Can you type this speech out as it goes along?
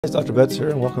It's Dr. Betts here,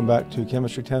 and welcome back to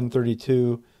Chemistry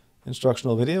 1032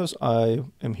 instructional videos. I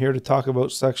am here to talk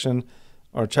about section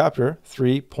or chapter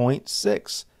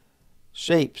 3.6,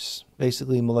 shapes,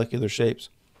 basically molecular shapes.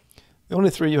 The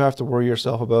only three you have to worry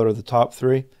yourself about are the top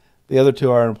three. The other two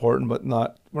are important, but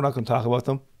we're not going to talk about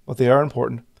them, but they are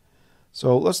important.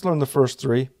 So let's learn the first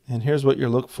three, and here's what you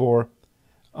look for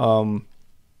when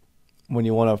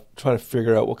you want to try to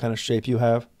figure out what kind of shape you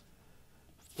have.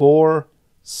 4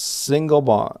 single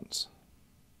bonds.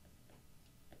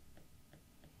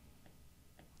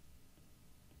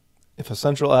 If a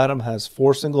central atom has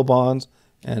 4 single bonds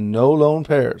and no lone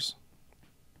pairs,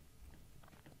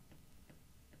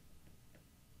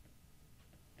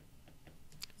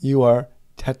 you are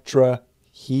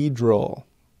tetrahedral.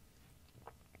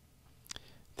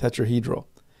 Tetrahedral.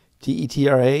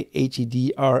 Tetrahedral.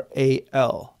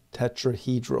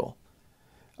 Tetrahedral.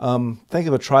 Think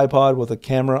of a tripod with a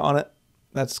camera on it.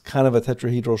 That's kind of a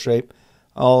tetrahedral shape.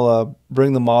 I'll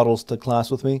bring the models to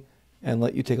class with me and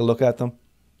let you take a look at them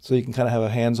so you can kind of have a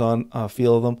hands-on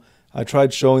feel of them. I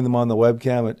tried showing them on the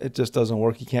webcam. It just doesn't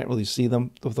work. You can't really see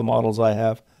them with the models I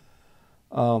have.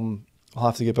 I'll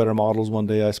have to get better models one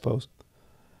day, I suppose.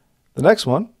 The next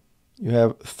one, you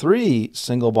have 3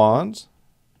 single bonds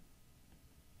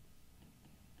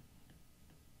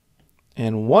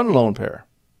and 1 lone pair.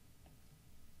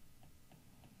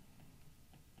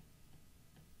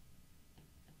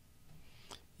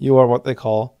 You are what they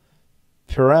call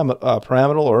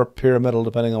pyramidal or pyramidal,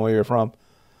 depending on where you're from.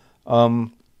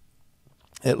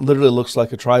 It literally looks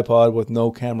like a tripod with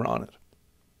no camera on it.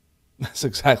 That's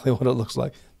exactly what it looks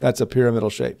like. That's a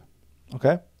pyramidal shape.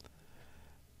 Okay?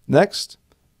 Next,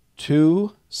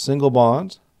 2 single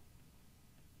bonds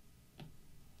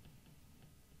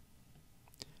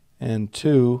and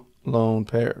 2 lone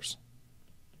pairs.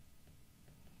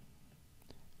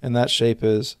 And that shape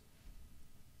is,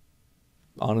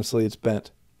 honestly, it's bent.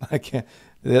 I can't,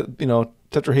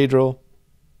 tetrahedral,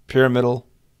 pyramidal,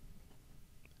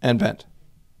 and bent.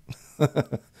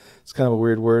 It's kind of a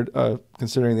weird word,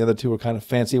 considering the other two are kind of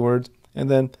fancy words.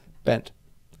 And then bent.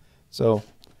 So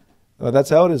that's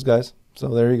how it is, guys. So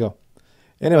there you go.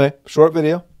 Anyway, short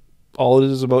video. All it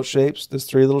is about shapes. There's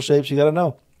 3 little shapes you got to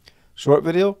know. Short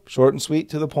video, short and sweet,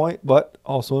 to the point, but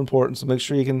also important. So make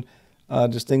sure you can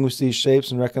distinguish these shapes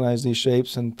and recognize these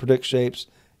shapes and predict shapes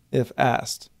if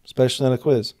asked, especially on a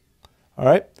quiz. All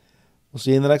right, we'll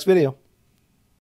see you in the next video.